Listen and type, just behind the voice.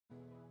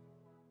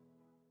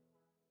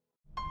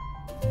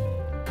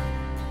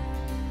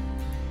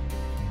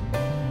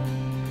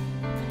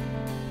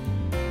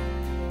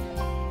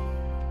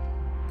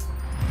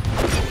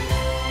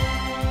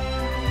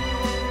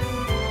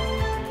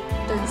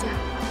等一下，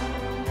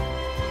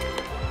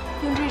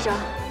用这张，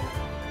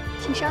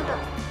请稍等。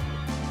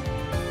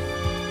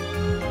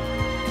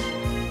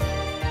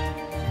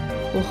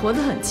我活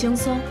得很轻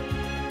松，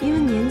因为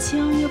年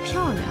轻又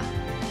漂亮。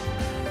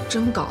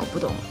真搞不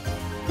懂，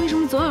为什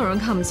么总有人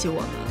看不起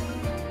我们？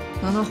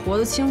难道活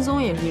得轻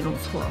松也是一种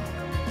错？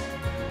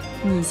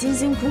你辛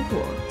辛苦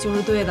苦就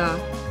是对的。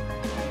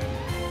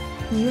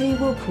你愿意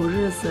过苦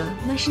日子，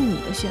那是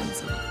你的选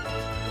择；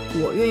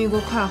我愿意过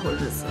快活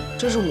日子，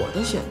这是我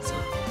的选择。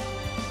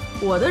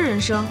我的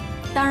人生，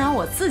当然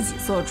我自己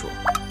做主。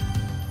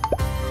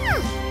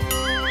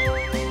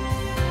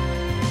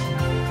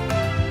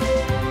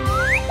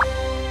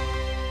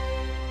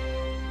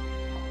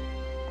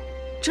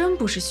真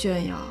不是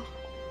炫耀，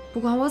不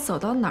管我走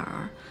到哪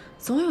儿，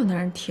总有男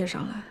人贴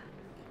上来。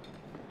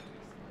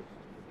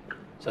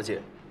小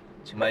姐，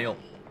请慢用。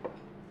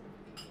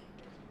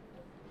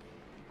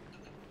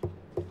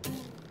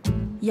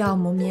要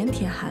么腼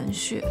腆含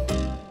蓄，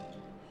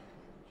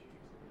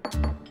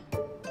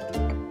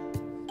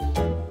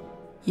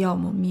要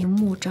么明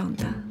目张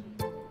胆。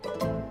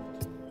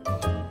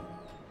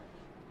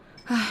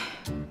唉，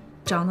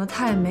长得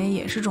太美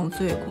也是种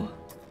罪过。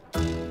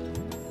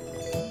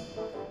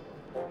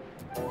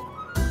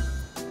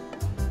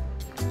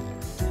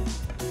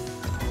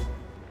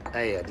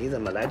哎呀，你怎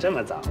么来这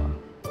么早啊？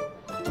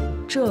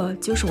这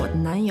就是我的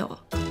男友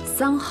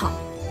，3号，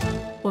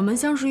我们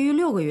相识于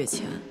6个月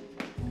前。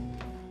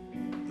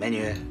美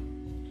女，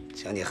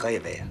请你喝一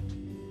杯呀。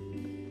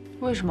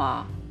为什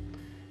么？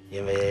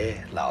因为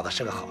老子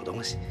是个好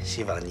东西，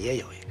希望你也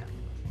有一个。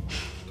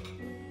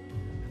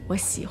我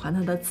喜欢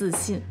他的自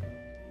信。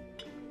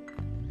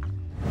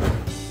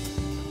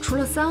除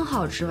了3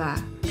号之外，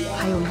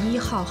还有1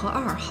号和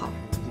2号。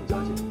小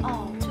姐。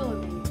哦，这位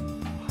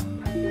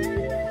美女。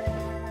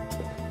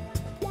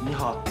你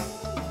好，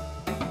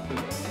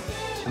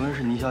请问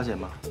是倪小姐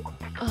吗？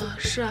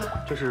是啊。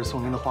这是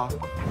送您的花，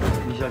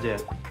倪小姐，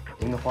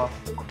您的花。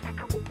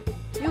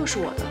又是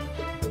我的。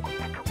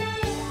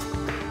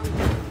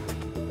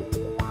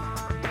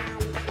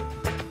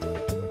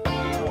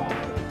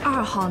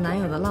2号男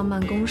友的浪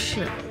漫攻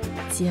势，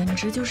简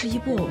直就是一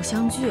部偶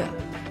像剧，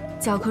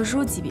教科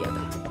书级别的。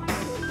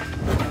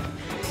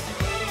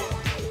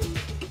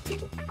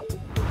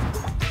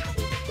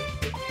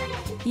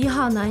1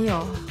号男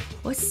友，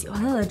我喜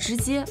欢他的直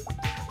接，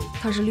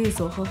他是律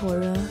所合伙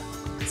人，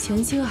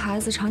前妻和孩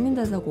子常年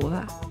待在国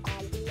外。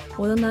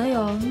我的男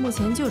友目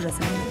前就这3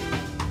位。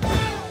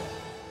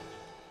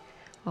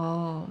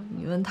哦，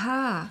你问他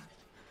啊？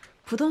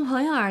普通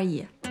朋友而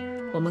已，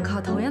我们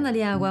靠同样的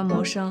恋爱观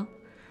谋生，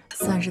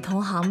算是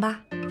同行吧。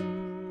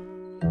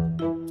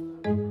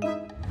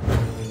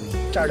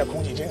这儿的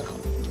空气真好，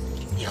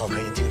以后可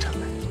以经常来。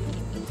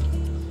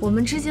我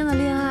们之间的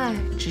恋爱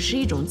只是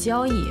一种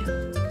交易，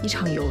一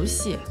场游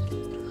戏。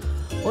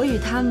我与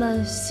他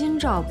们心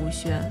照不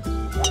宣。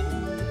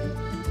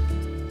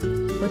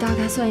我大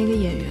概算一个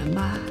演员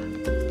吧，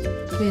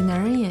为男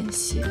人演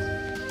戏，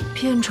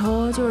片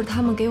酬就是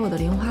他们给我的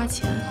零花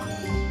钱。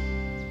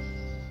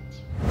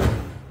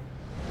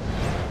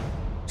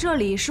这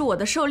里是我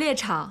的狩猎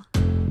场，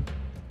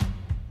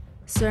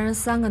虽然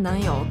3个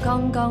男友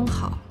刚刚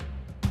好。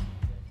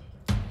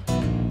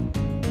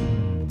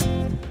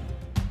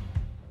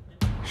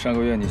上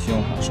个月你信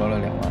用卡刷了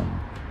2万，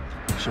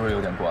是不是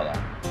有点过了？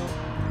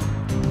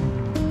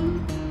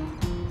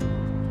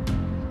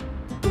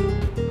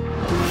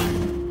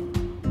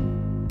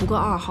不过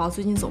2号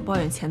最近总抱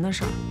怨钱的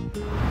事儿，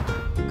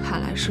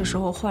看来是时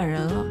候换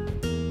人了。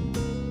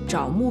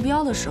找目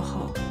标的时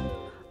候，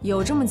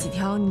有这么几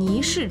条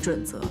泥式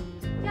准则。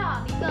哟，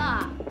李哥，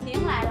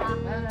您来了。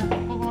来，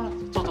光了，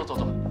走，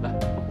来，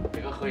给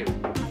哥喝一杯。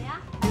好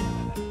呀。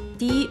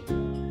第一，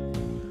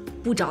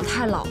不找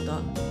太老的，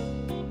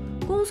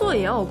工作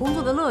也要有工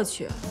作的乐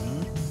趣。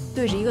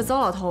对着一个糟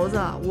老头子，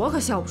我可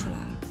笑不出来。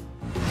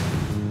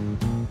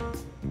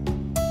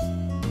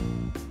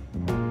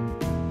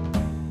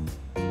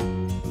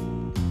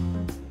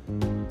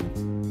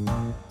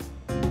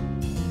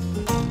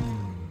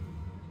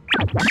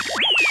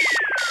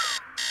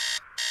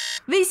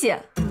危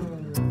险。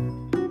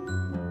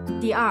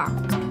第二，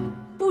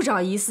不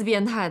找疑似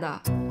变态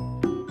的。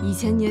以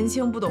前年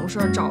轻不懂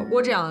事，找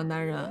过这样的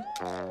男人，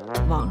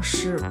往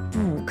事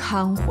不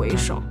堪回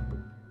首。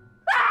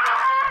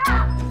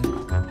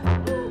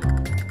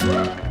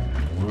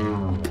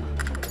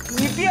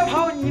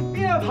你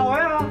别跑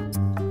呀！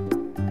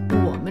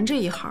我们这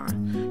一行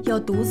要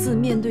独自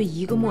面对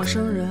一个陌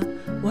生人，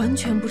完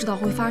全不知道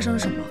会发生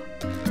什么，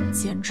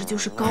简直就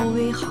是高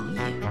危行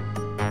业。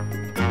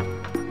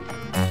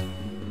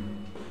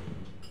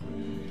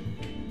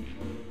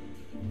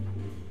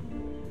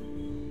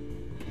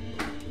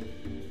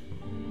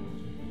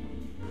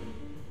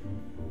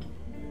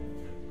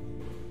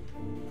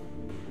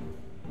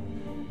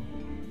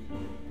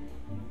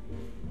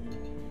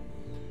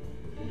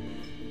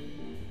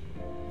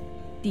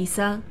第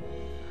3，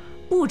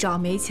不找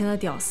没钱的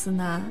屌丝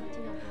男，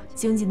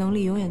经济能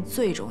力永远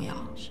最重要。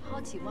好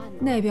几万呢。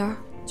那边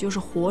就是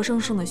活生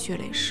生的血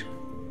泪史。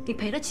你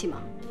赔得起吗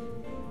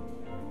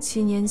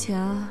7年前，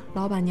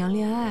老板娘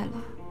恋爱了，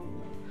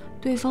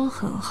对方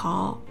很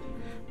豪，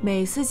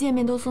每次见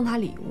面都送她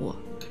礼物，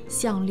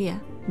项链、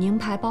名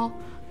牌包、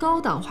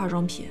高档化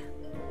妆品，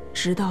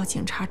直到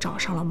警察找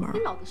上了门。你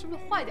脑子是不是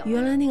坏掉了？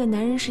原来那个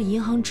男人是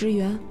银行职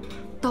员，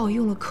盗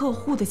用了客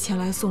户的钱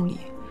来送礼，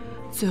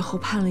最后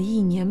判了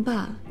1年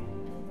半。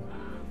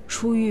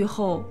出狱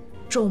后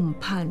众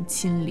叛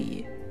亲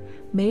离，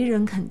没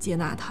人肯接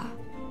纳他。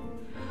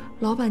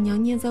老板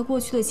娘念在过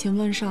去的情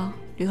分上，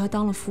留他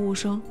当了服务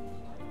生。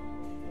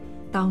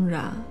当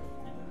然，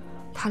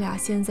他俩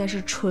现在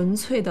是纯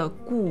粹的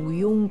雇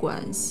佣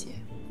关系。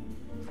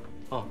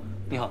哦，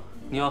你好，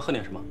你要喝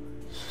点什么？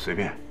随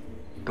便，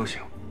都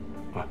行。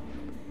啊，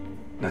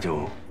那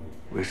就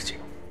威士忌。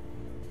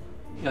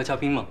要加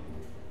冰吗？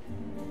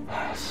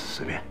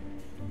随便。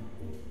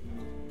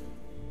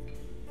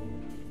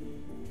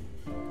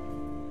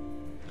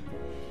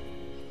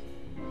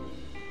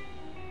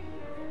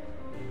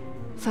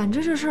反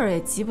正这事儿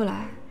也急不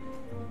来，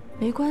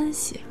没关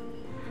系，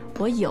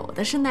我有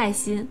的是耐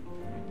心。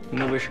您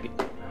的威士忌。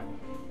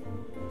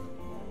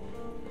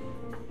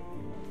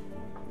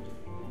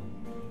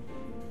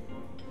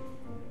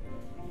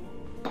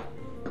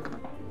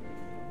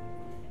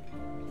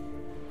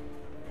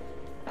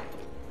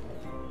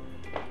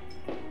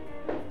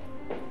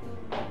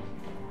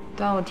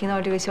当我听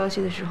到这个消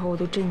息的时候，我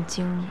都震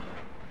惊了。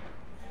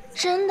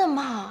真的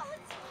吗？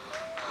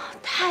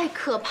太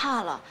可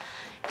怕了！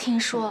听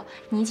说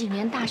倪瑾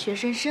连大学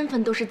生身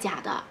份都是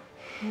假的。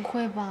不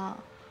会吧？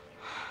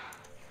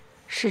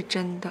是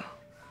真的。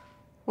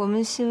我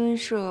们新闻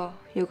社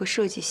有个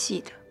设计系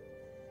的，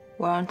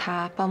我让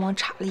他帮忙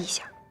查了一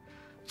下，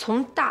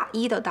从大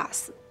1到大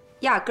4，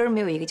压根儿没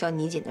有一个叫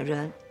倪瑾的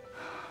人。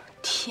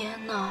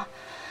天哪，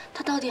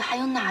他到底还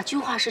有哪句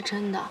话是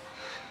真的？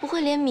不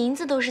会连名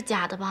字都是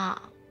假的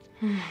吧？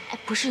哎，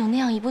不是有那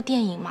样一部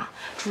电影吗？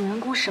主人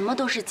公什么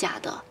都是假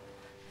的，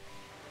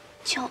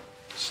叫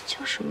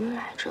什么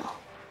来着？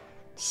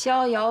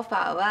逍遥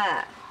法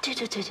外。对，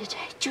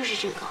就是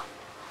这个。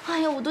哎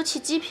呀，我都起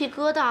鸡皮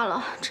疙瘩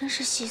了，真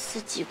是细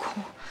思极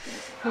恐。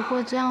不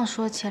过这样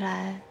说起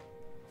来，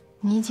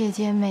倪姐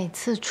姐每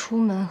次出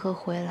门和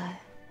回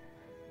来，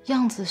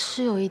样子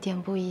是有一点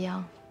不一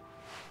样。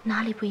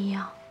哪里不一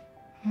样？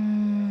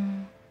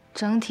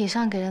整体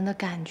上给人的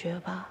感觉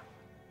吧。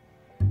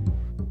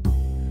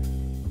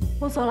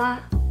我走啦，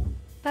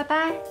拜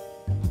拜。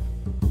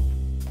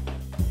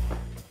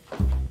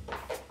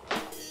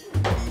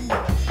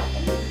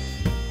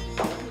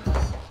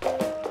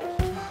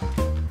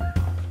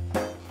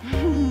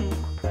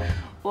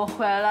我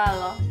回来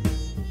了。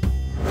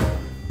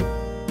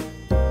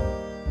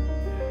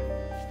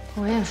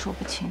我也说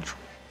不清楚。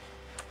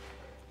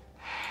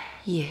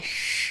也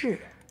是，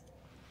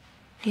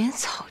连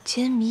草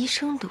间弥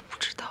生都不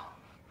知道，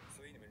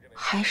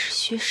还是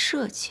学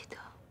设计的。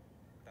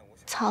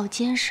草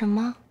间什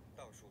么？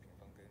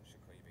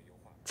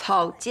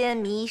草间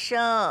弥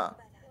生，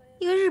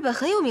一个日本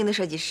很有名的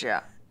设计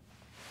师。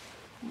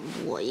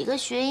我一个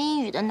学英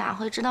语的哪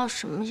会知道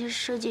什么是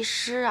设计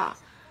师啊？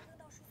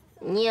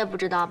你也不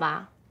知道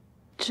吧？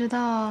知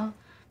道啊，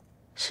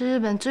是日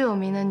本最有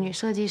名的女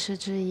设计师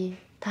之一，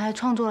她还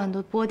创作了很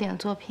多波点的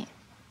作品。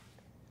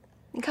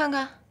你看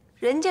看，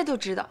人家都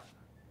知道，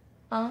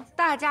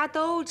大家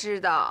都知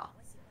道。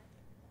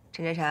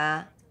陈晨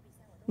晨，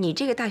你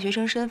这个大学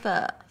生身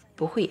份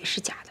不会也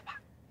是假的吧？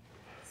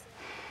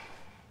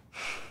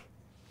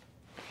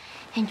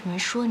哎，你们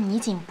说倪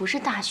瑾不是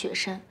大学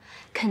生，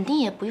肯定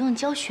也不用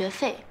交学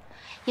费，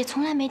也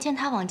从来没见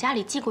他往家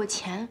里寄过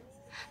钱，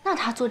那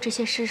他做这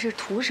些事是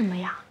图什么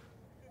呀？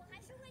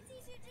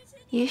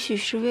也许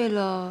是为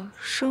了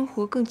生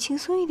活更轻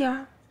松一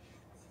点。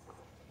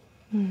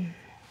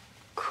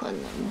可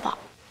能吧。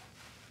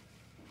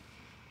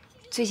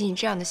最近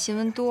这样的新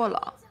闻多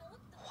了，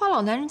花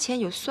老男人钱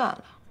就算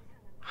了，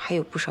还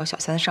有不少小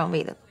三上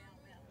位的。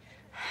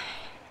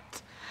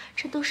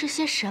这都是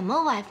些什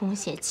么歪风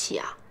邪气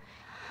啊！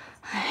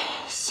哎，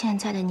现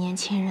在的年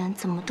轻人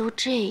怎么都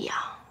这样？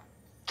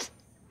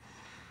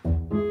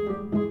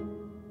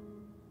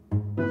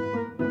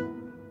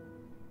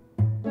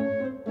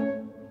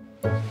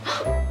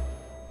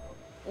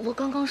我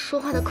刚刚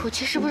说话的口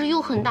气是不是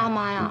又很大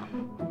妈呀？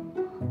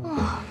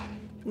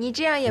你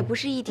这样也不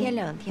是1天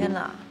2天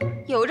了，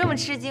有这么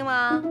吃惊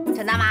吗，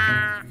陈大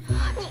妈？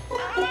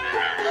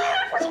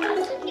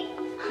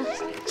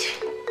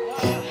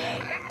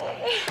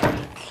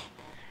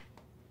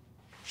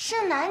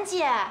盛楠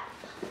姐，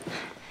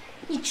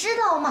你知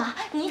道吗？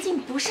倪瑾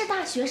不是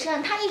大学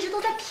生，她一直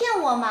都在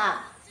骗我们。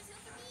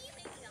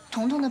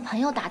彤彤的朋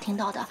友打听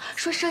到的，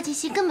说设计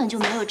系根本就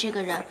没有这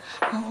个人。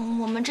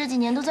我们这几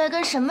年都在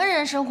跟什么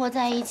人生活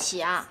在一起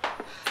啊？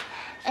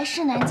哎，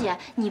盛楠姐，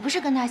你不是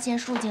跟他先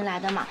住进来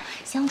的吗？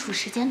相处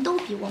时间都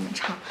比我们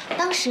长，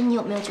当时你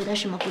有没有觉得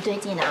什么不对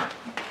劲啊？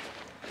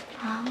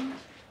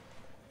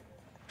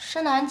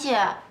盛楠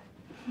姐，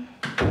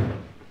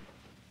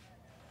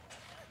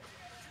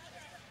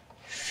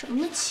什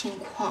么情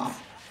况？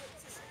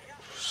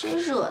谁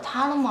惹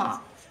他了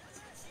吗？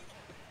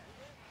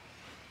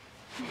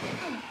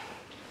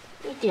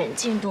一点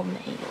劲都没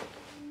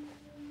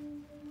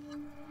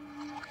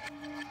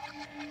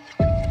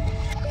有。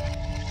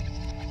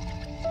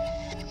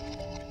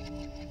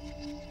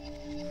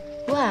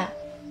喂，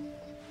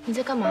你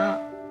在干嘛？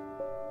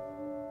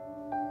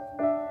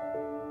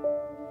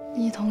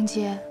依彤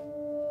姐，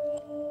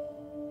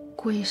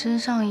鬼身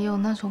上也有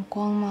那种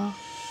光吗？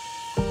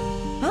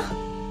啊？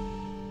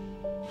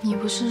你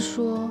不是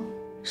说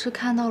是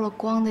看到了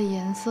光的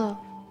颜色，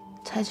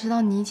才知道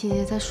你姐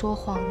姐在说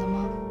谎的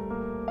吗？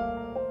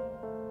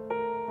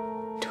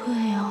对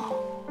哦，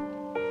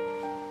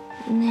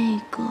那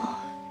个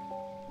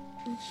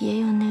也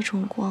有那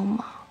种光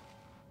吗？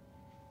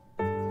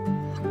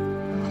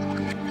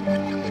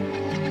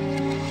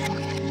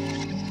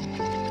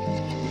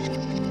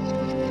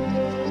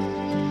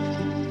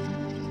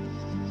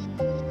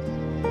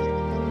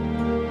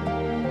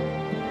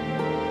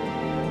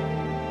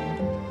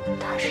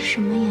它是什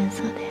么颜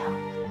色的呀？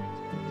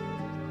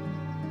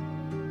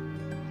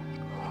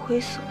灰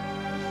色。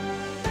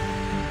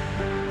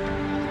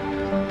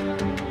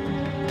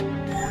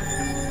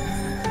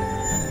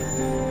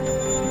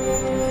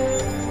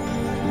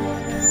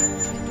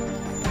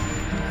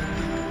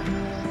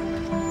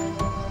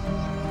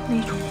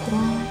那种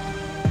光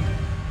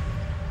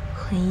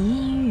很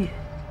阴郁，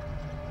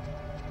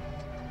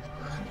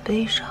很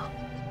悲伤。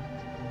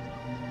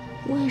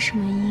为什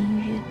么阴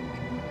郁？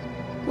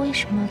为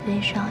什么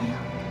悲伤呀？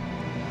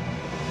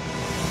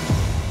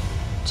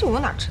这我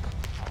哪知道？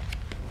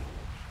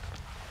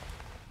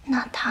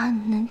那他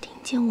能听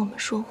见我们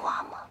说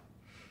话吗？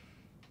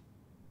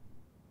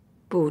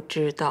不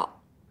知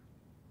道。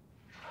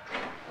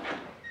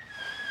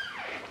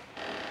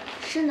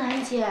深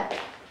南姐，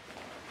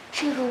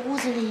这个屋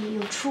子里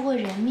有出过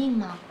人命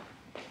吗？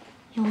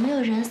有没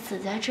有人死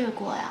在这儿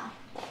过呀？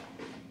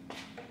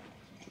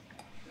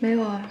没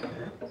有啊。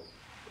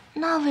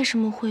那为什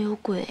么会有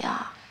鬼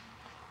啊？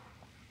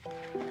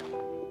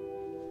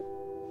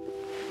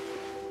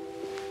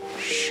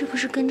是不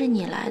是跟着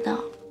你来的？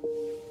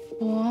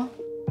我？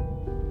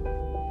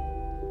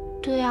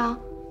对啊，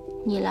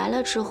你来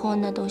了之后，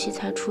那东西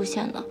才出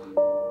现的，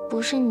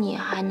不是你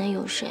还能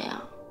有谁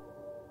啊？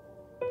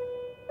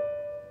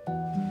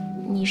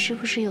你是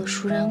不是有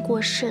熟人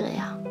过世了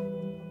呀？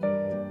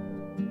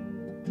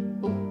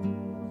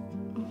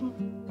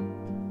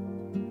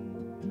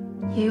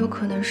也有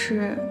可能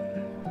是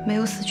没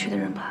有死去的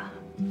人吧。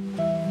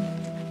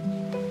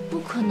不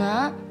可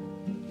能，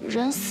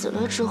人死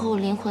了之后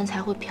灵魂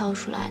才会飘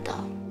出来的。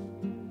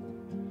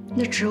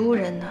那植物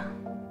人呢？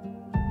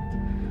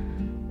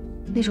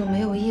那种没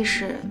有意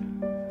识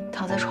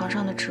躺在床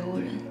上的植物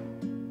人，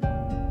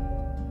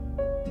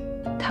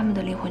他们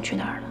的灵魂去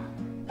哪儿了？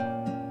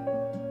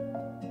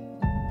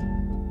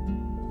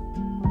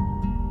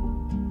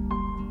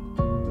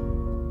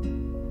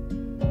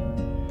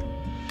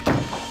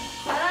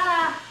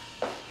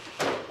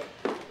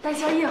带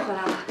宵夜回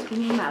来了，给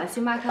你买了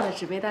星巴克的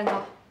纸杯蛋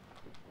糕。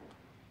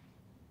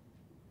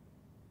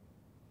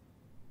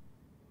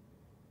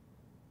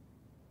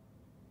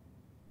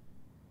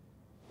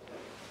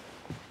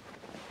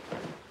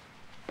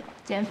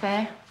减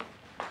肥。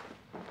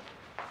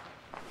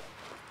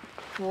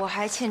我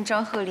还欠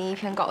张鹤龄一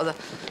篇稿子。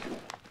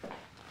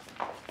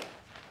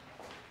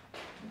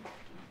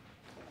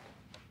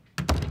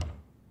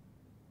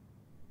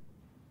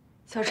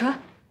小纯。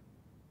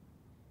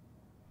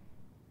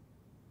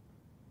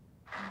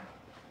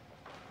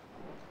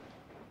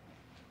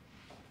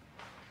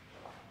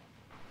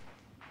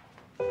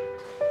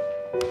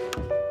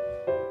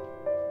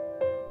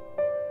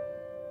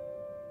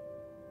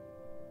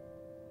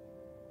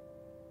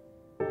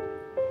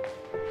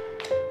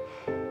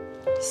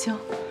行，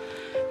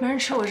没人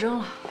吃我扔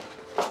了。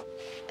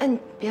哎，你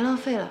别浪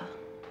费了，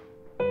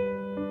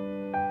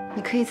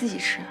你可以自己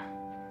吃。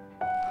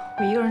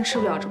我一个人吃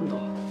不了这么多。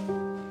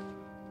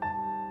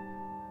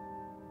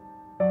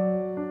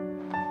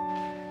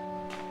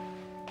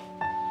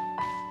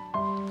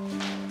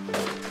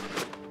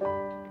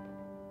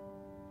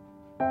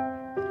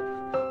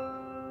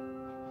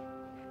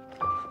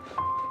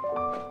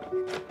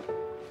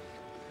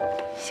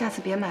下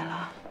次别买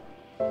了。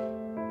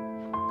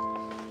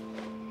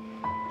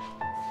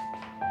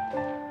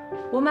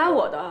我买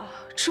我的，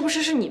吃不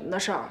吃是你们的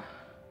事儿。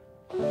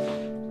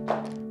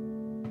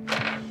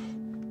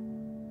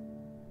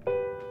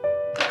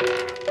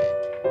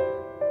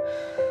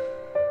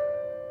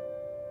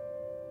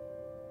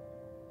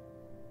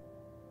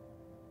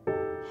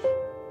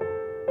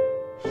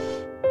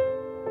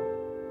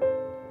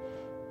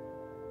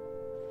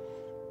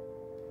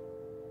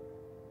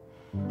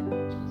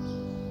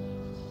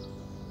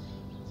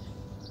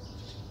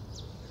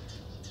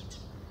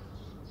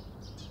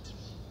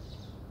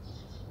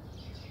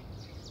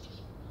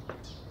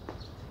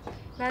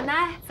奶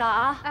奶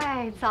早，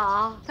哎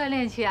早，锻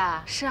炼去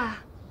啊？是啊，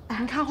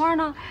你看花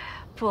呢？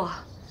不，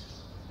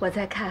我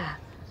在看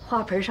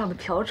花盆上的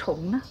瓢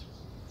虫呢。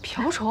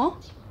瓢虫？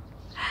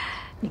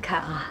你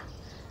看啊，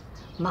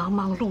忙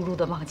忙碌碌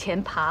地往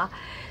前爬，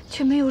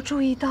却没有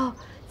注意到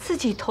自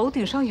己头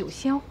顶上有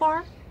鲜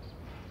花。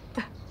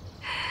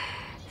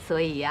所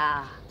以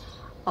呀，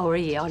偶尔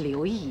也要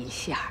留意一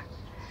下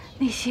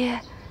那些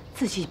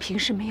自己平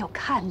时没有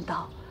看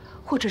到，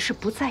或者是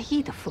不在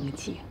意的风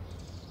景。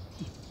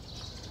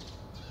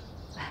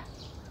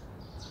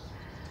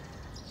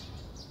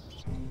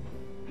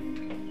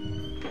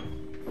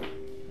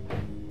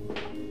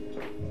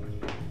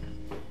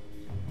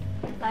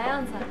老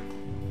样子。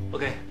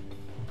OK。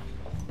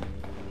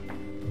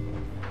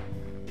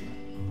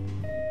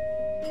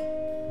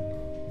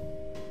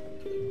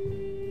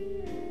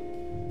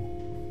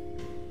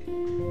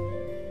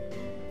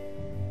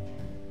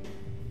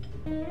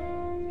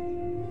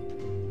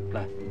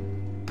来。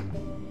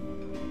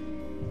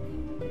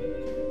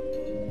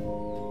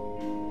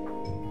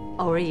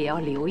偶尔也要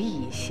留意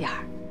一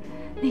下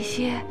那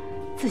些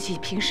自己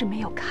平时没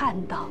有看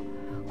到，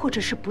或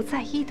者是不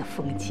在意的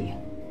风景。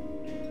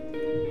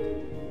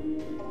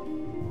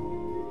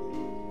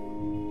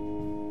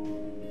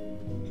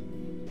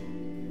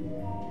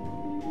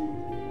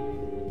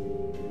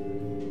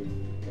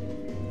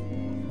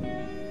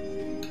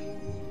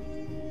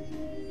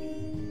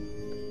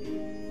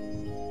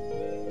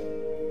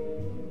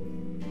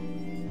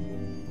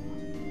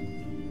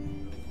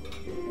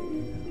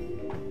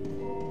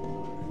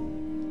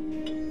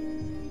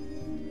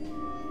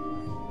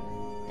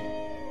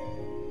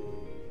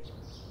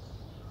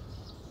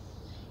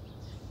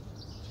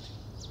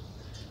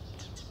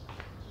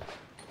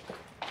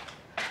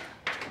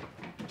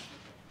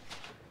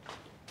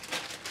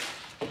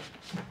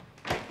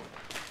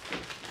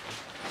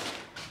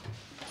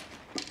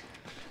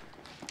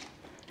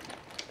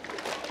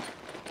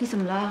你怎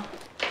么了？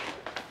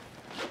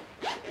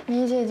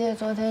你姐姐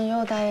昨天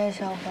又大夜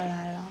宵回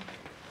来了，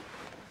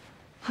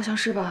好像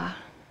是吧？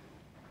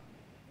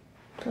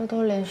这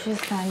都连续3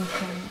天了。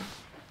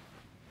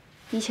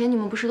以前你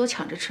们不是都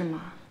抢着吃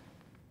吗？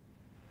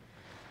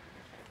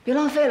别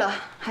浪费了，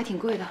还挺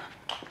贵的。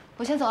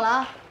我先走了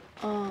啊。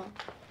嗯。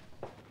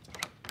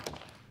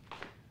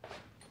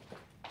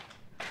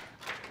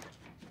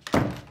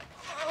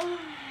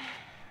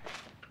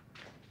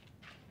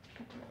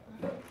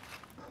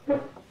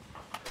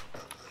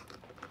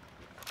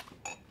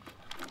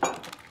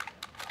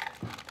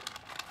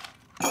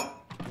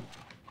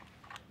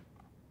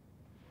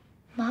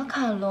马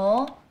卡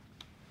龙，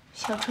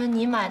小春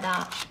你买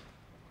的，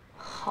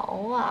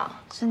好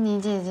啊！是你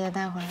姐姐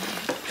带回来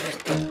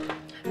的。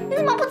你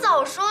怎么不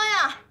早说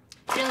呀？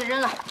扔了扔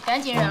了，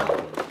赶紧扔了。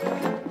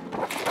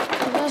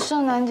可是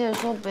盛楠姐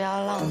说不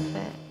要浪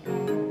费。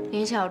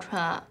林小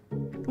春，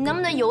你能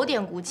不能有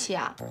点骨气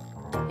啊？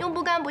用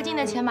不干不净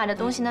的钱买的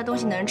东西，那东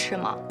西能吃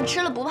吗？你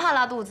吃了不怕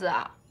拉肚子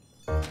啊？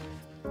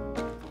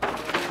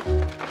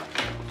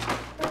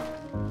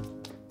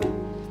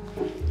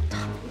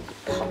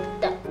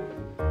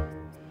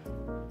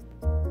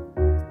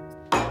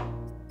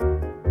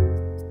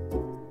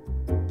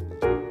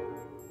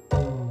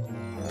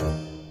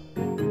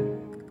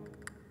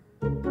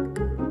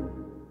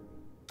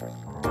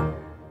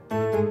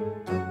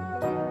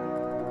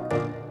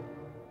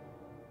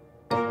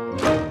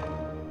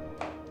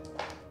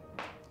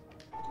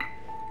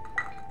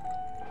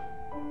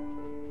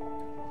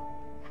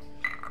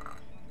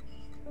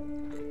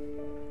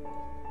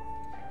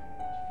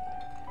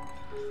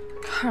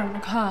看什么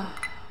看？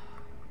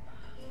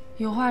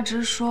有话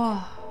直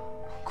说，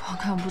光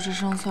看不吱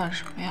声算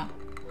什么呀？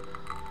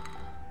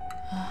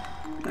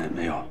哎，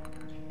没有，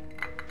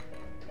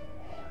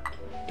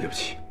对不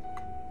起。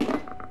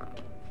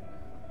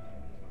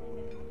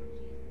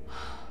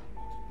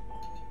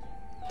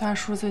大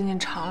叔最近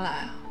常来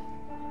啊？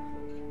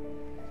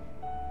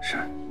是。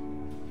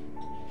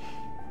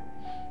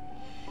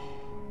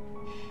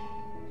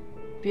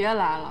别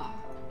来了。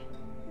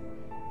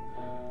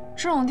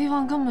这种地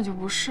方根本就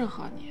不适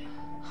合你，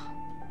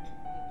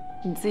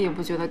你自己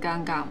不觉得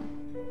尴尬吗？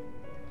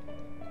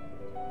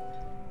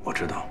我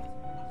知道，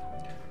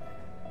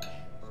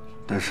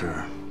但是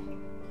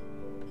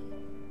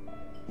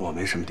我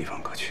没什么地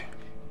方可去。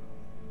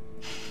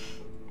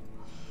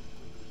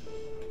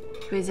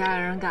被家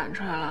里人赶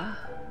出来了？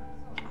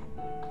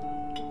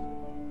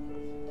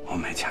我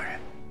没家人，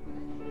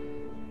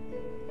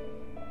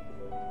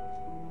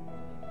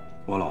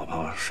我老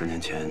婆10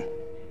年前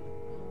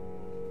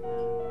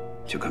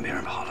就跟别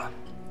人跑了。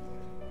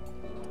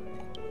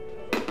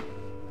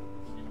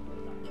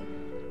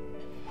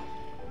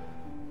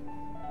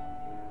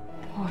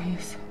不好意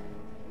思。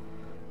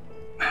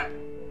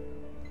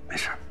没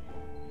事。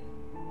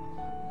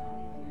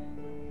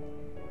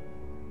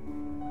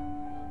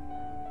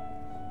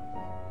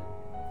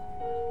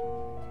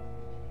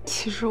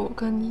其实我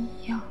跟你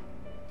一样，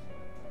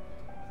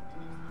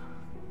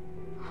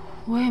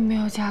我也没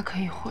有家可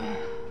以回。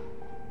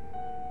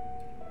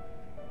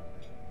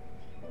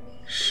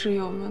室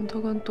友们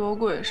都跟躲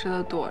鬼似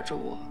的躲着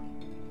我。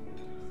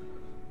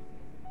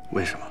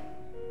为什么？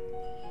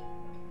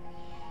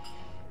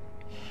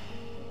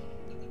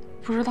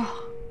不知道，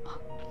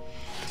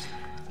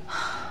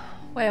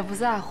我也不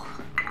在乎。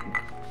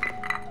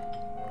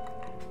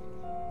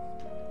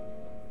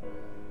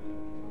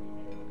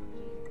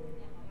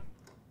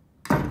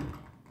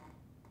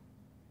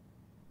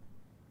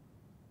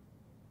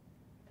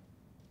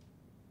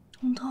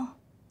彤彤，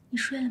你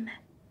睡了没？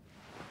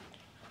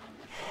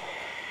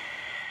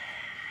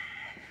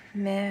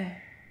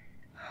没。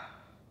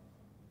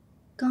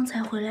刚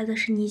才回来的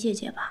是你姐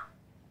姐吧？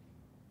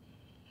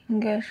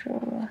应该是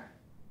我。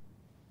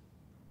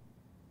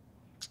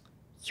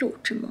又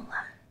这么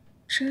晚，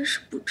真是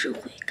不知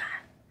悔改。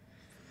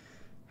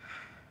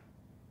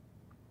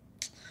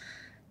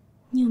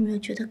你有没有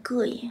觉得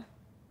膈应？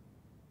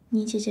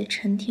你姐姐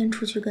成天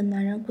出去跟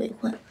男人鬼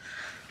混，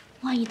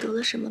万一得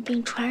了什么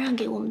病传染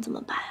给我们怎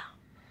么办啊？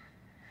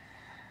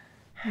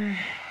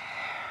唉，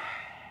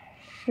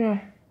是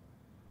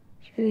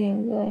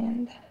挺膈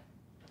应的。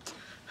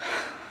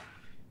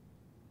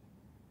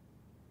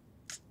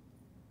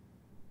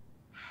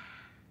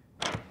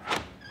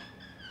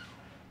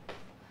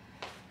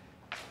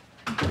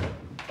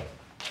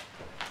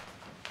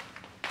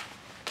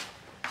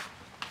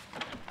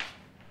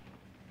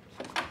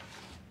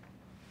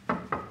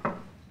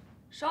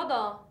稍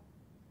等。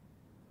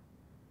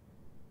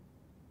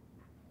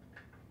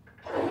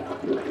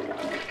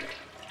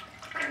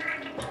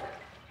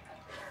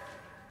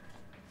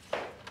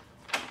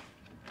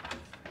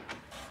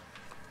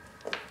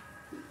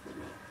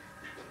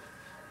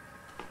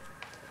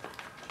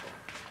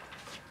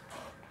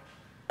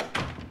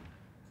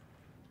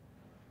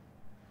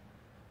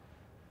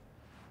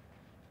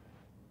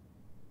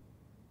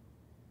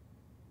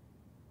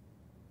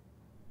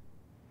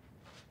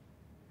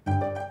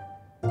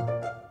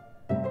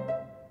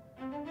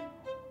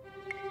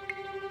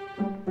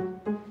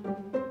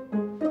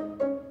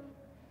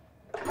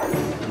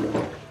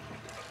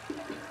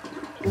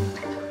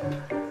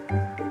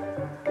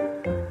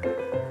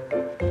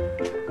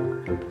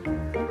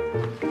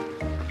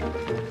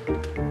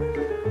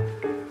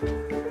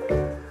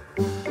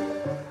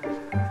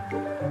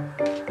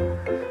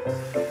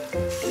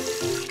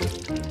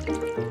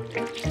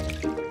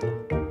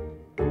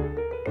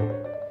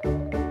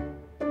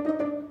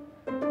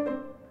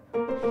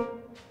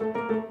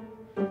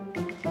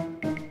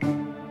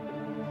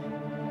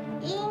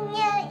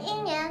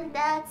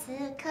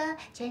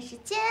全世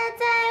界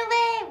在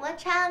为我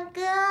唱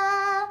歌，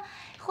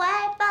怀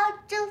抱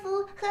祝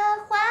福和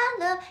欢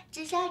乐，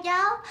至少要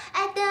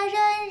爱的人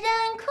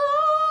人哭。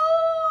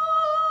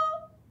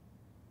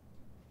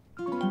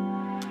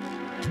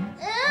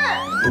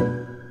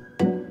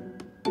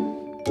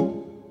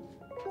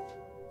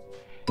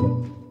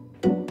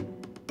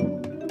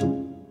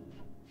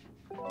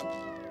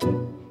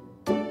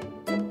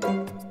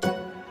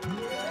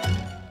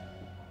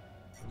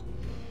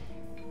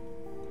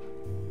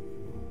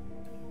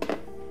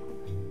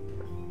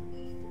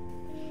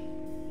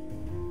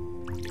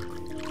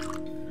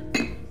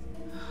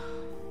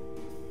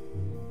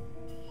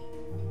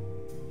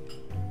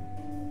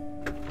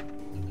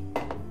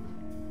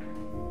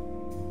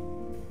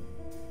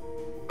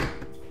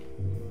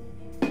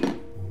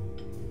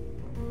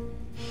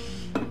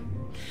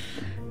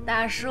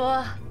大叔，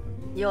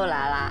又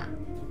来啦！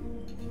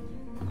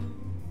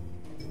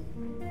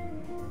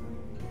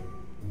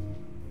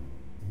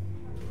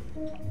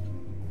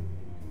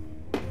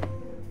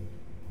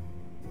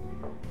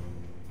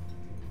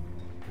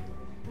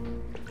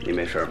你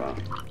没事吧？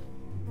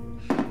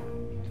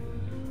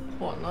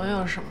我能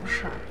有什么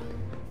事儿？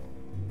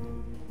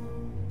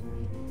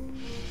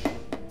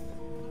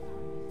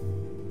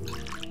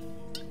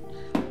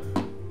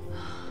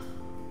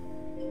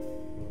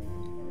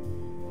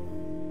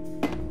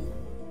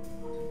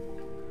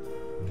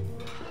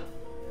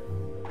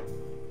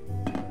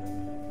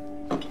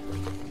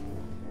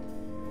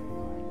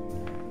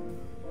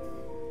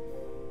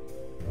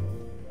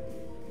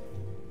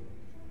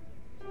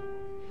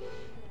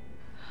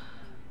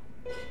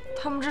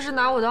他们这是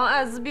拿我当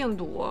艾滋病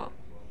毒。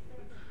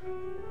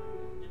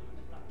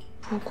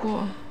不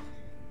过，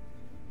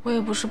我也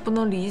不是不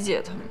能理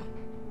解他们。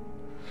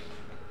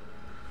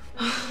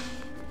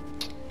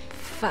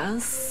烦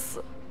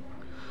死！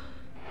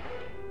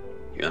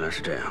原来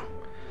是这样。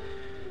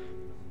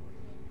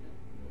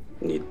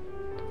你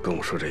跟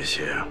我说这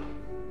些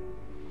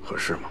合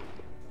适吗？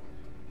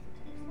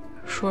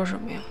说什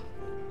么呀？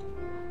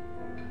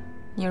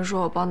你是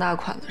说我傍大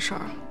款的事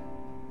儿？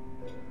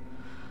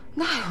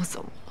那又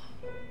怎么了？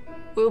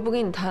我又不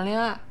跟你谈恋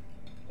爱。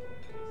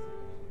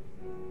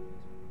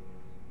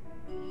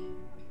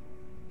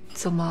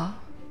怎么？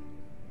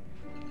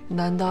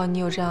难道你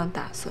有这样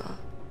打算？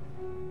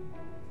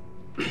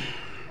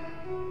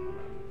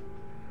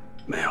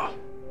没有。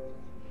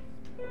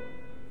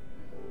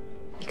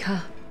你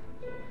看，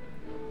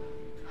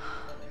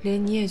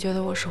连你也觉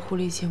得我是狐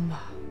狸精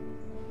吧？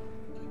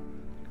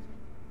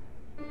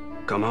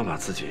干嘛把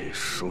自己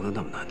说的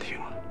那么难听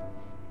啊？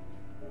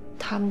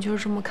他们就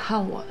是这么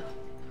看我的。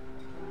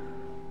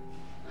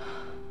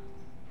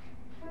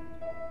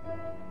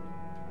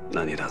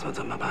那你打算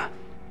怎么办？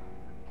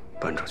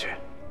搬出去？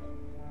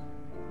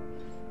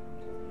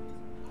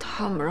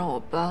他们让我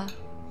搬，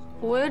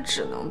我也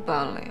只能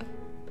搬了呀。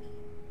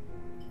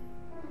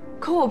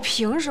可我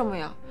凭什么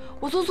呀？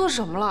我做错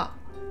什么了？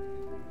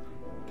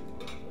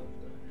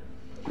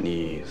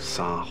你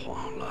撒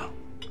谎了。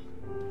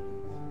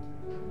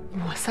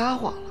我撒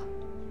谎了？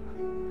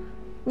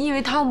你以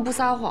为他们不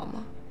撒谎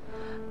吗？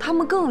他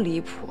们更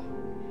离谱，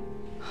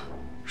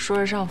说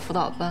是上辅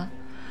导班，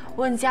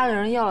问家里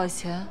人要了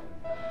钱，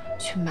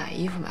去买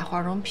衣服、买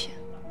化妆品，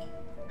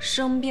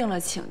生病了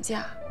请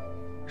假，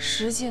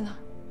实际呢，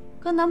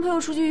跟男朋友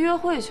出去约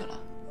会去了，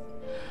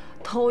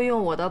偷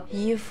用我的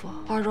衣服、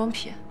化妆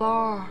品、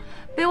包，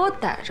被我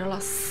逮着了，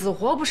死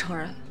活不承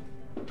认。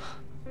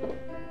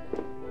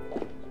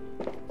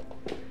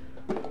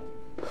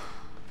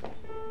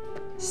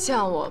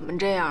像我们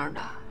这样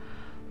的，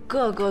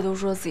个个都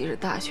说自己是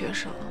大学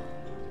生，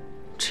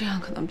这样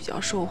可能比较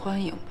受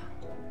欢迎吧。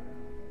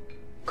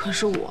可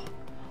是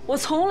我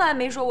从来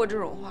没说过这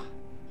种话。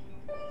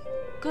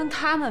跟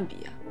他们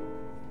比，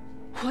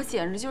我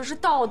简直就是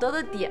道德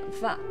的典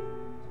范。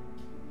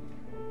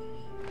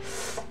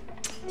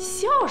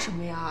笑什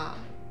么呀？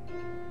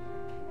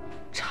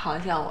嘲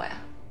笑我呀？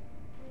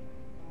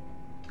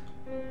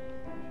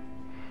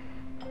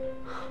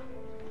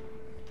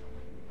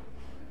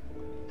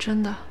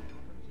真的，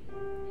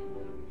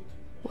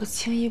我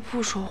轻易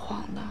不说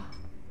谎的。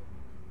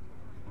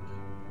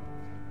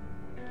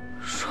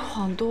说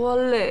谎多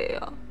累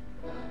呀！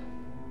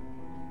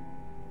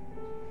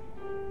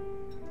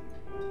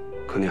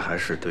可你还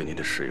是对你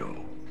的室友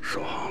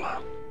说谎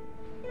了。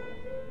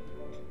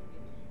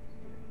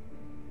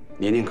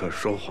你宁可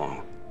说谎，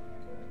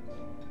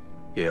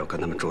也要跟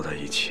他们住在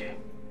一起。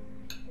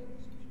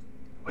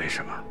为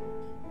什么？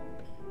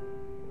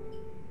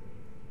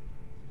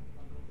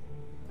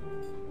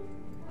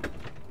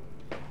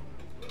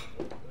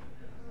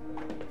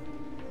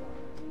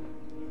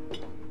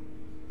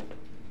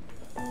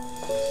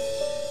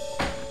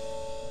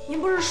您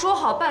不是说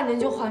好半年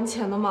就还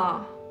钱的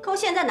吗？可我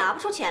现在拿不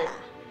出钱来。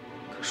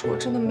可是我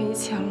真的没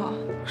钱了。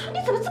我说你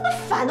怎么这么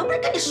烦呢？我不是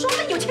跟你说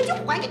了，有钱就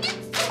还给你，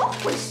怎么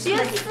回事？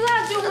别撕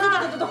啊，舅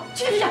妈！走，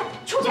去，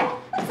出去！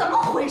怎么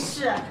回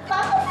事？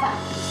烦不烦？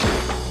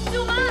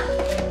舅妈，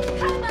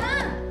开门！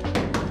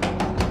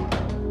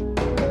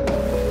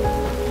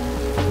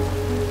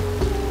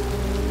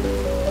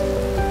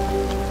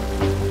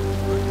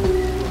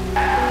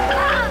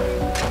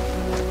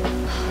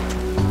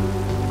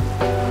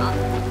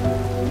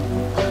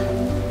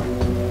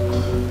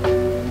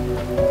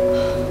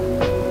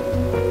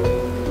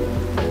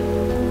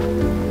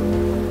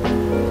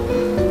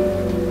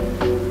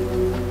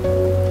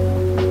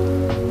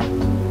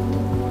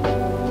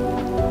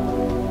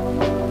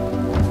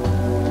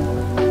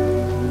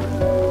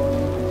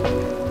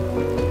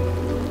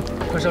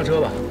上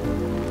车吧，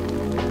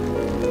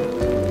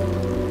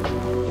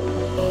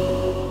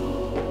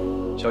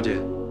小姐。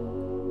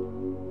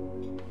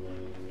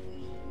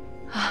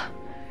啊，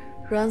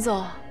阮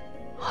总，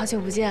好久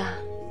不见。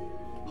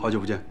好久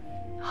不见。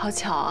好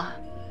巧啊。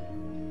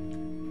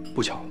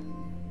不巧，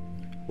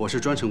我是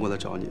专程过来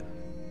找你的。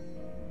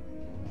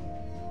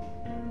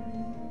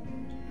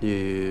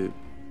你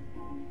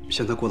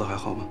现在过得还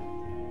好吗？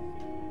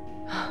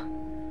啊，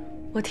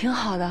我挺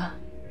好的。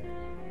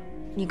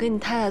你跟你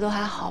太太都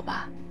还好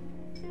吧？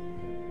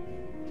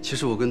其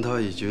实我跟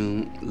她已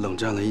经冷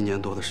战了1年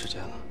多的时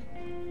间了，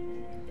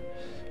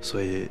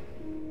所以，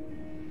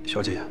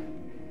小姐，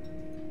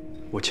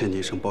我欠你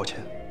一声抱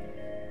歉。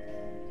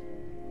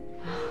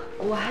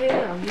我还有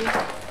2句，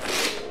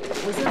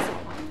我先走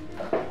了。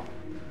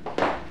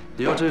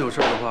你要真有事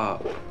的话，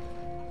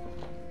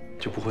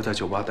就不会在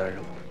酒吧待着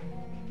了。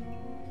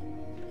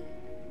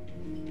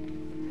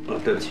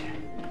对不起，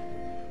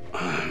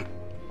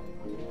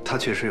他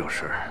确实有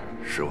事儿，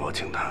是我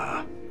请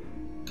他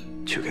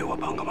去给我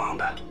帮个忙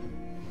的。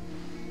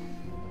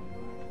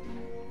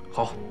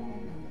好，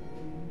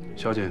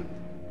小姐，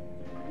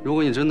如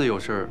果你真的有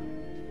事儿，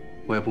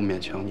我也不勉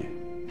强你。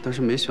但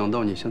是没想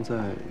到你现在……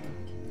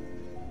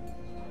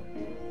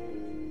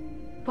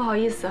不好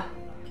意思，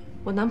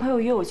我男朋友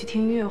约我去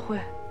听音乐会，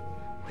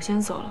我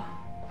先走了。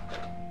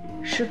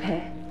失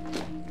陪。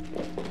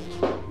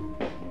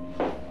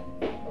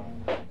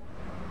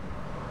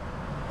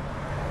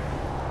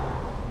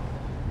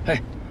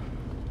嘿，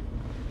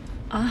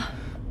啊，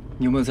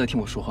你有没有在听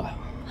我说话呀？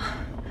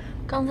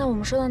刚才我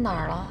们说到哪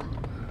儿了？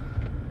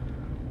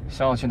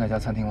想要去哪家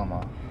餐厅了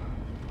吗？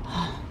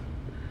哦，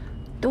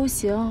都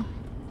行，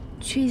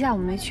去一家我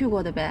们没去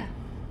过的呗。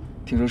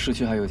听说市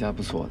区还有一家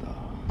不错的，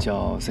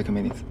叫 Second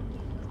Minutes，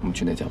 我们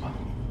去那家吧。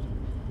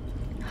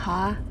好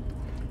啊。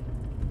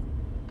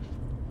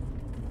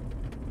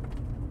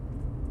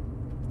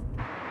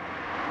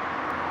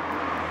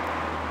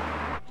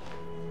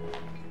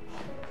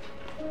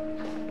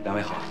两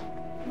位好，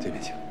这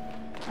边请。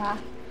好。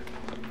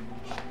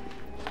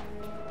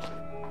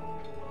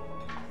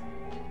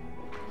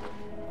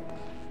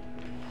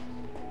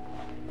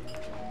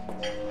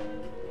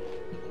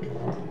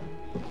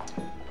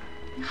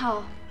你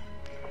好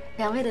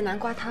，2位的南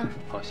瓜汤。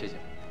好，谢谢。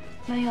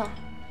没有。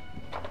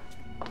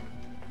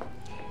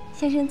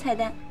先生菜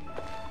单，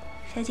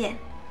小姐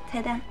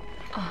菜单。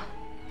啊。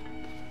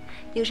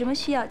有什么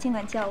需要尽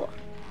管叫我。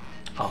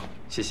好，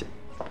谢谢。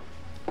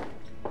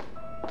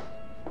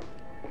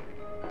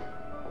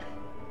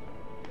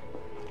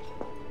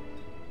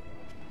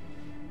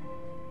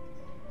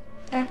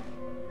哎，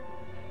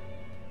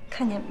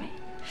看见没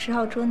？10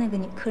号桌那个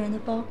女客人的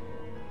包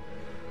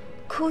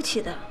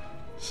，GUCCI 的，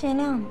限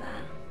量版，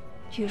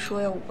据说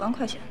要5万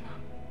块钱呢。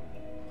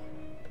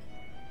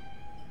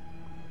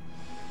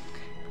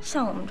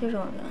像我们这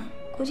种人，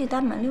估计待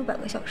满600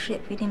个小时也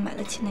不一定买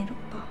得起那种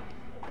包。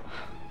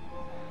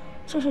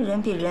真是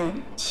人比人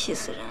气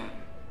死人！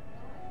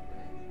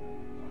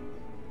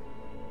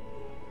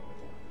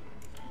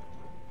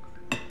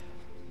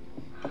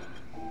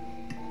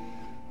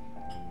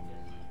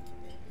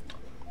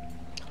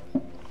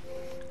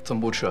怎么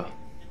不吃？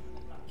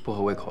不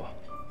合胃口啊？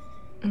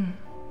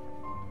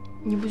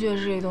你不觉得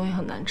这些东西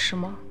很难吃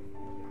吗？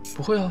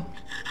不会啊，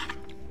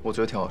我觉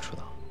得挺好吃的。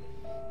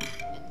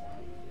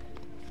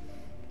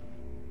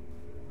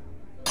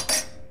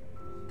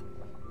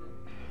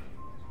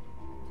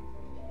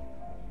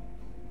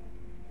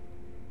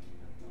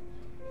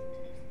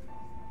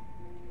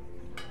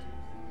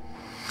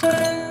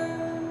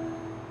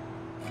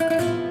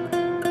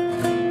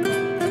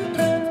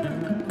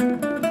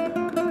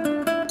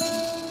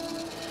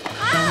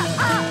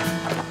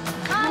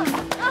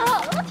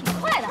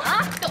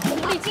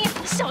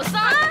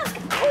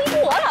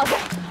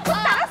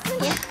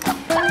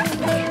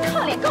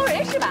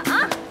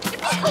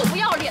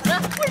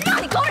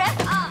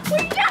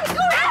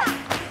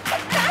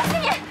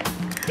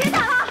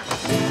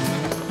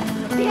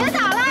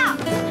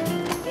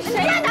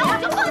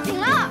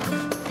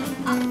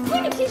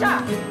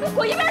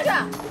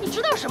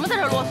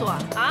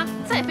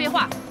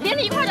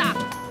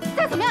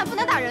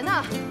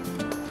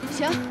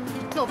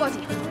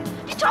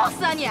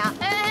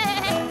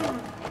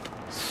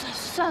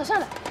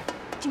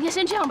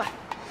先这样吧，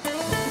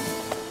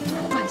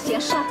管闲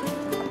事，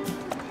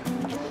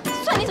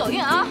算你走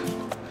运啊！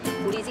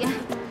狐狸精，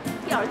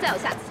要是再有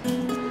下次，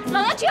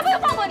老娘绝不会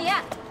放过你！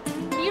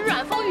离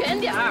阮峰远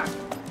点儿，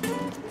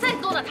再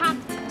勾搭他，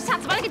下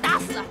次把你给打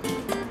死！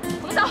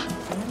我们走。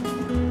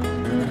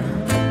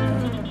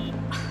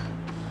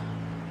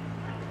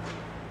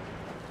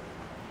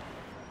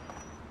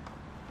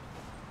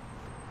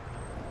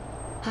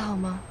还好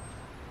吗？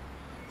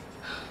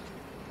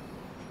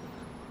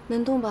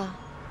能动吧？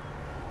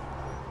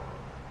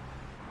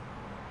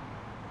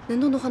能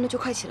动的话，那就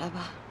快起来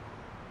吧。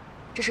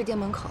这是店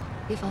门口，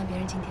别妨碍别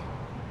人进店。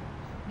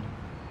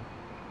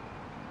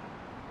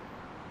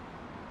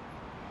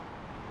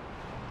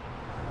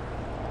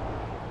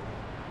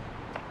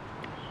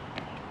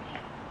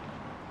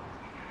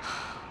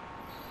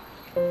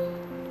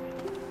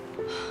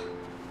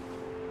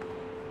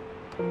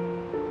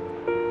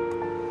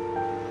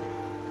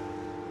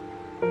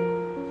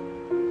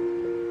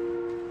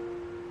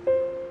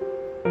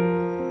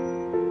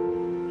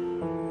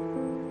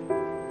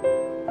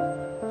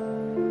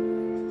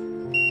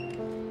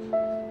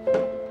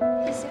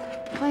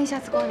欢迎下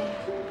次光临。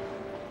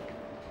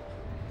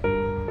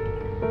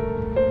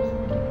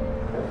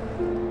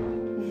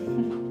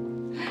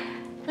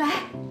来，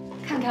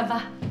看看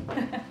吧。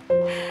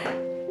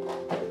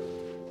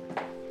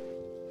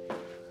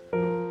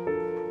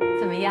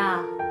怎么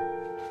样，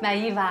满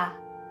意吧？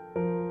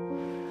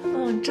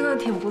真的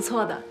挺不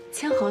错的。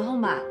签合同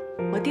吧，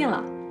我定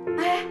了。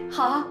哎，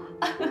好。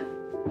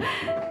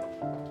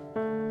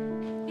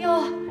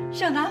哟，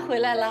盛楠回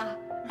来了。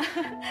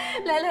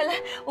来来来，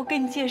我给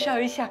你介绍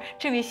一下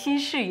这位新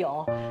室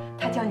友，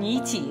他叫倪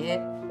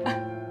瑾，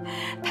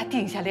他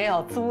定下来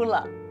要租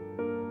了。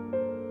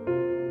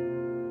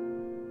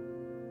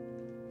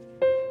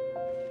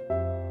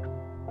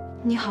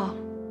你好，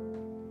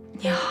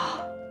你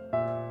好。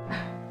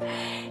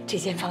这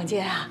间房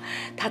间啊，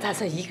他打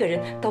算一个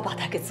人都把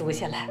它给租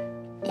下来。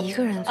一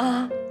个人租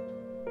啊？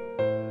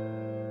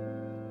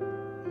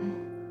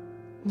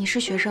你是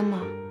学生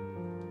吗？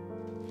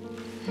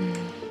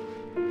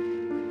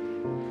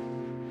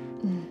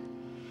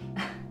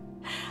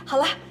好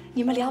了，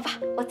你们聊吧，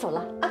我走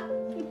了啊。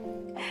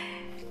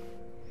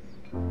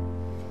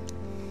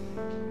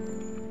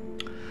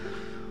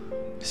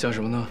想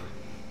什么呢？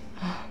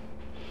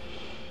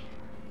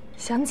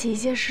想起一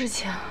件事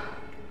情。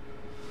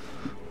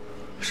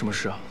什么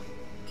事啊？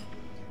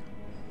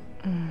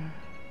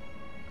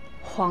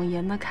谎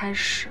言的开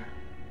始。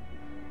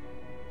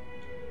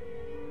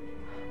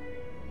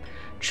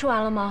吃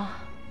完了吗？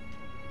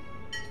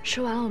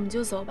吃完了我们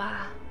就走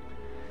吧，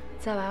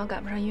再晚要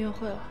赶不上音乐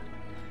会了。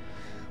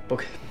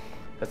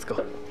OK，Let's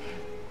go。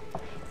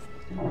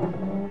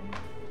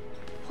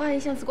欢迎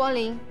下次光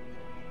临。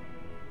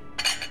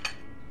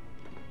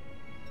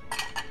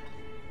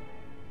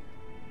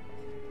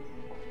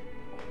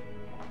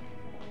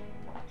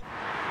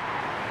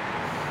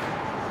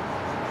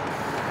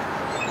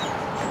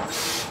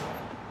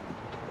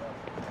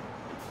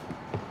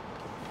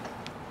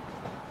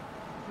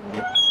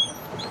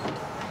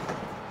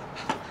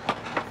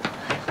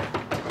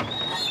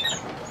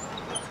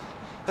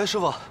哎，师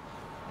傅，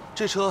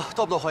这车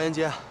到不到华严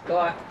街？到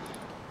啊。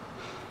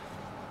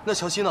那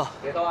乔西呢？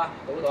也到啊，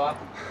走不走啊？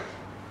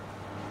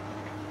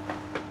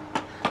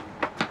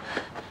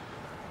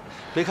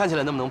没看起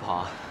来那么能跑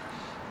啊。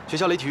学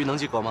校里体育能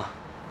及格吗？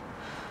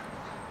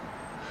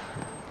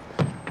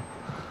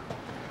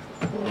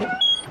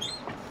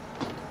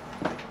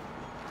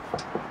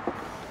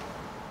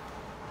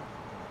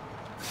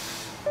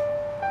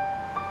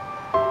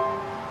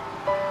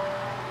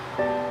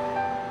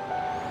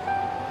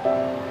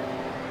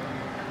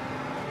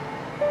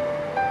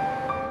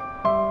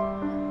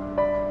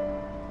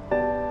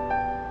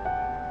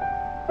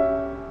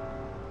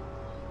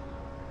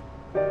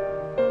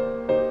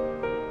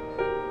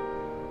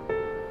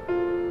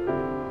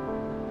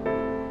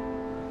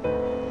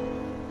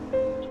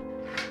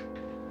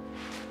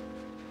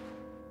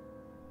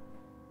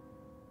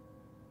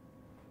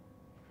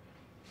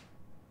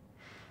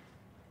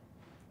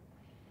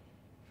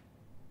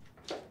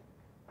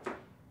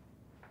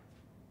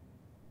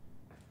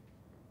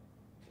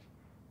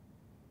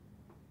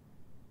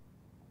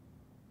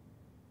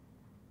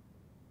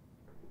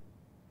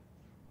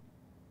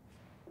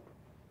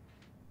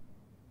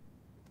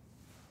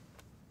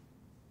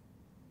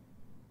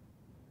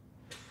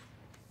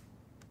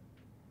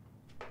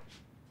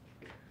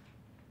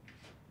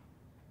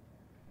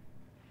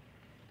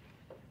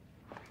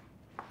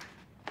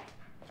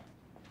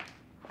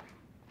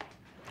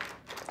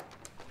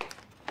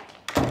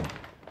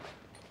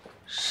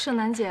盛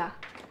楠姐，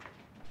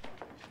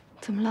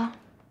怎么了？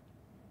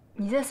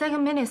你在 Second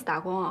Minutes 打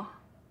工啊？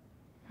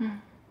嗯。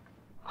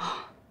哦，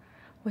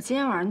我今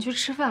天晚上去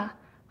吃饭，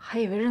还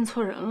以为认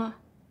错人了。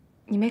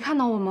你没看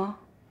到我吗？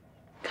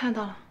看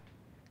到了。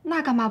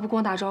那干嘛不跟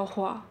我打招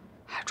呼啊？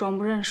还装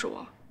不认识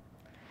我？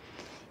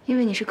因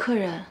为你是客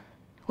人，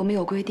我们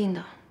有规定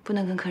的，不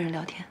能跟客人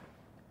聊天。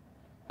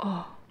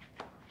哦。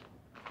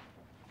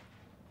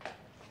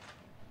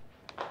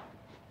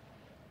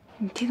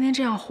你天天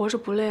这样活着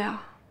不累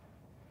啊？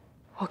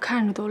我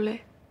看着都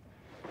累。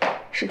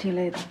是挺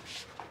累的。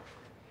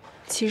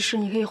其实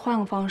你可以换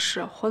个方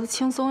式，活得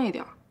轻松一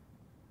点。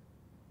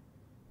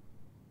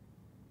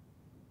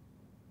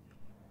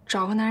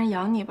找个男人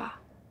养你吧。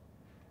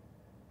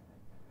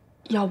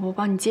要不我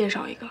帮你介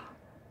绍一个？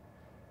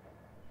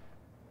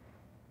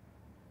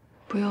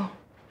不用。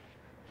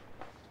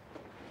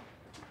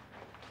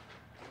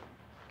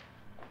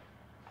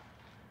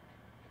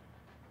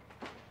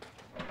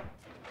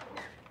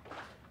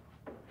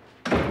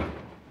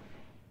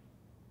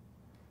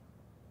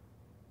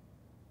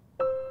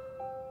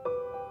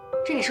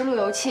这里是路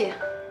由器，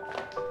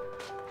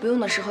不用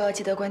的时候要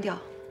记得关掉。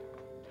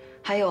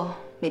还有，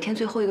每天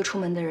最后一个出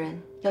门的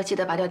人要记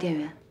得拔掉电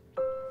源。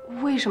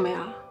为什么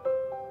呀？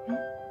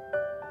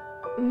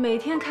每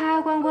天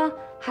开关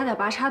还得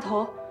拔插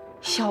头，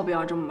要不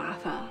要这么麻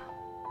烦啊？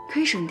可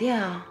以省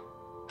电啊。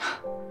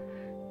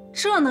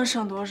这能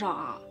省多少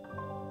啊？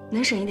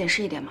能省一点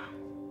是一点嘛。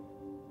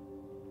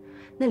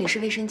那里是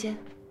卫生间。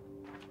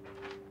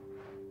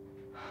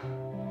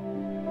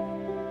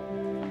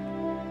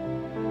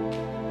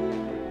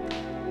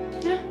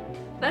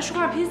来吃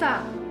块披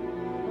萨。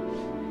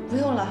不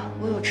用了，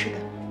我有吃的。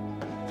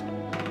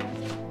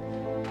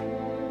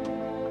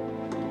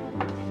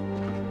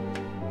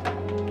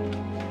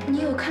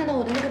你有看到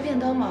我的那个便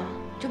当吗？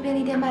就便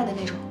利店卖的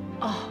那种。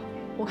哦，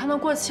我看到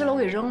过期了，我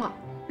给扔了。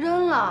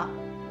扔了。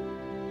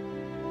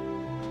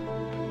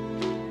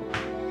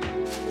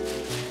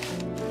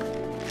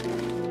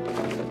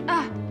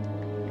哎，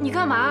你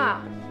干嘛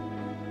啊？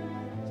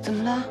怎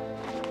么了？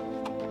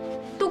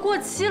都过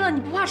期了，你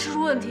不怕吃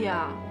出问题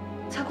啊？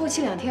才过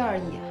期2天而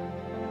已。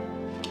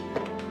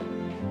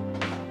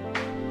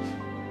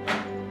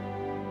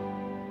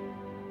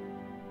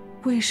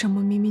为什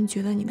么明明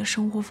觉得你的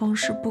生活方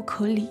式不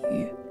可理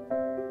喻，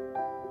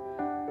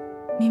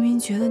明明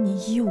觉得你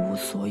一无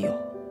所有，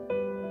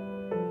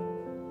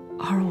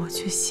而我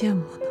却羡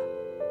慕呢？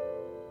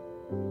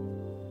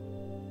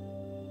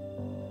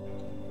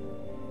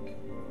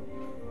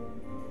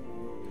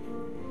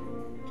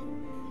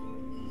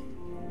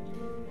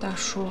大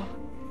叔。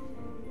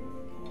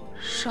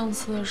上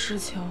次的事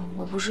情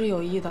我不是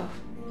有意的，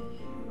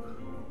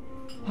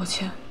抱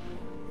歉。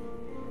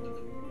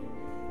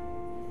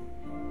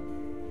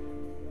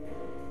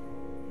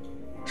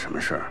什么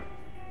事儿？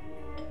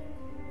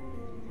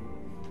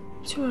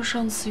就是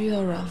上次遇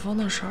到阮峰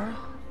的事儿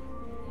啊。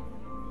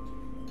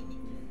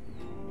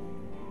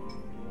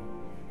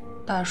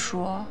大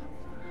叔，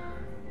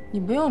你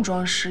不用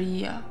装失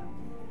忆啊。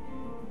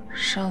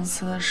上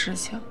次的事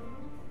情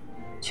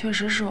确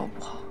实是我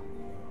不好。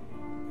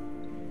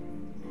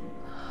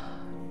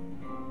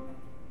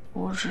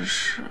我只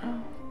是，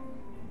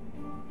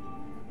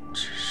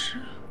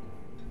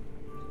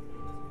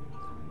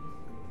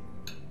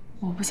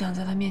我不想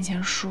在他面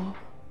前说。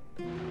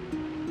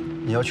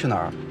你要去哪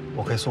儿？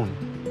我可以送你。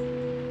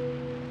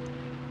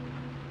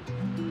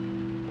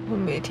我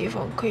没地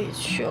方可以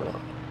去了。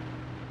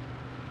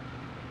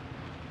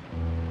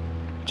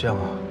这样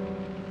啊，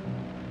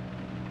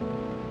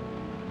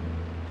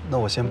那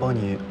我先帮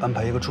你安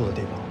排一个住的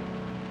地方。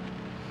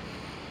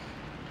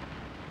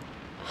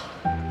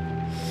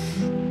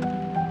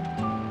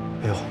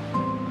哎呦，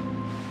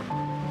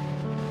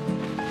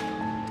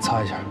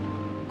擦一下。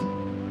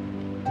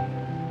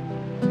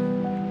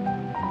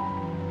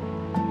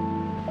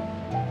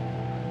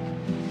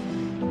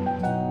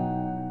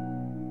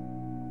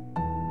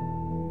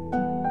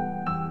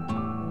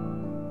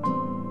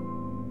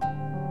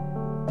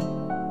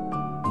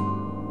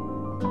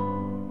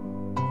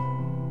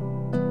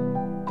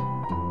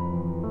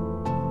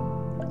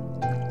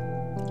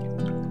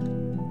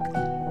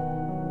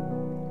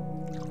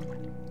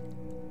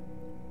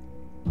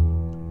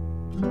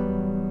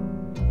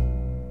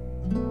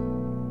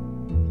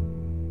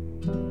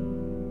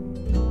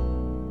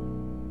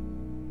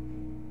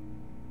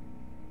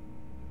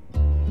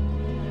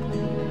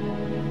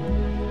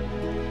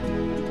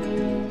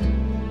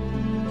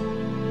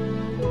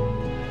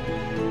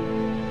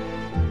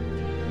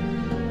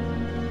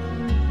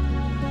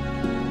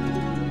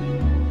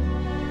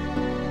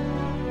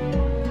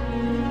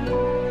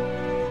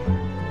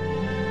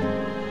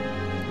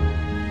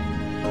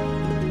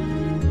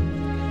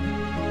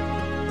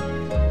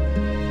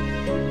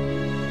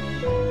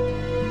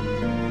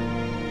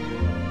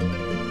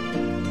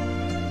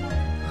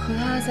和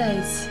他在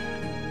一起，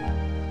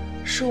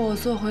是我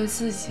做回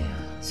自己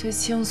最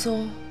轻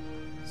松、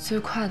最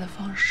快的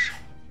方式。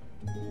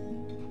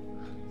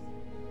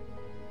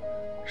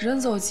人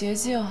走捷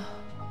径，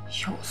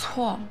有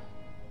错吗？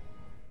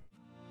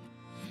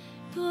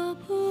多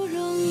不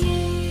容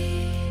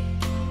易，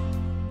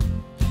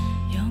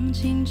用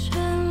尽全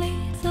力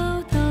走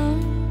到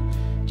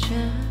这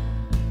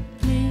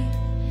里，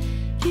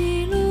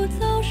一路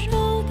遭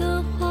受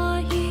的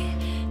怀疑，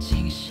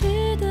侵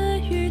蚀的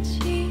语气，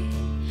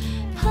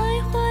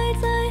徘徊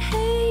在黑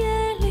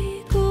夜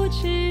里，固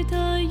执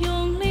的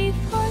用力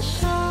放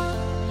下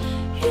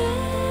月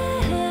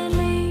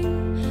龄，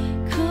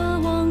渴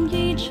望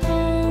一场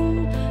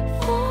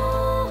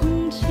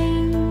风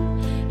景，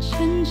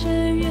趁着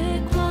月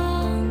光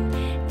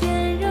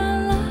点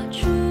燃蜡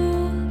烛，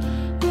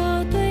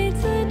我对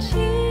自己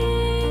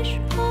说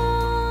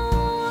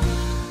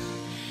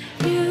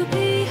You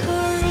be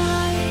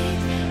alright,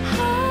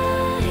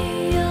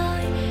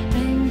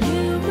 and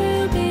you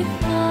will be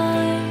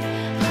fine,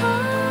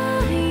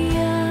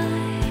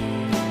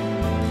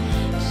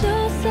就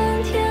算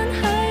天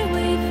还未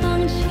放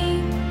晴，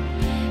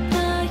答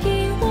应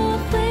我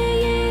会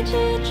一直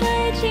拽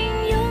紧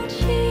勇气。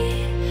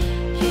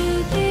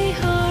You be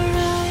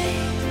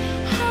alright,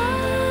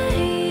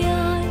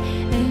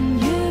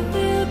 and you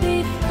will be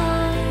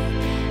fine,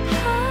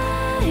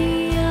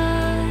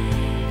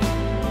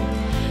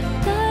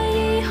待以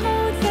后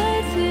再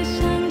次想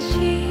起，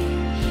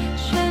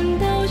全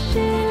都是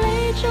泪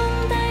中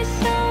带笑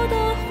的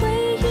回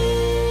忆。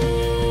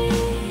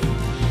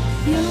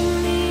用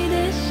力的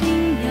信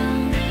仰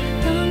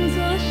当作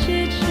是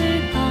翅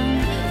膀，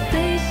飞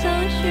向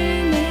去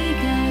每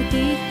个地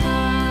方。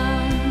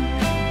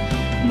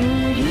沐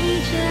浴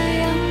着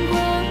阳光，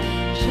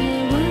这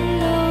温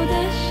柔的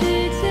世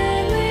界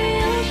里，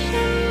有什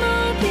么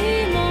比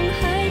梦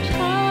还长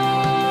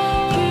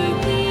 ？You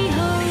be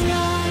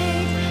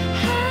alright,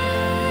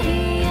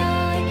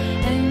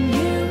 and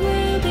you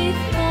will be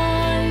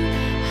fine,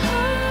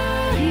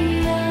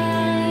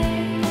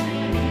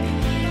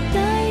待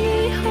以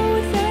后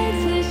再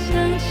次想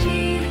起，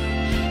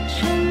全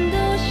都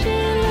是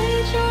泪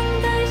中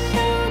带笑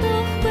的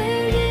回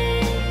忆。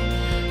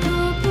多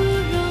不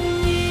容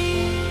易，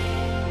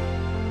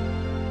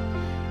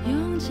用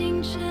尽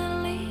全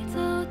力走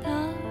到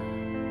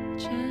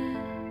这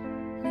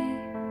里，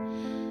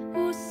无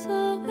所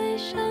谓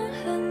伤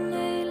痕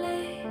累累，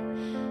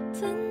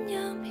怎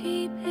样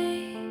疲惫？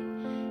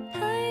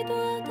太多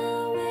的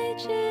未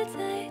知在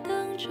等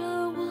着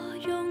我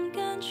勇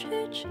敢去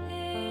追。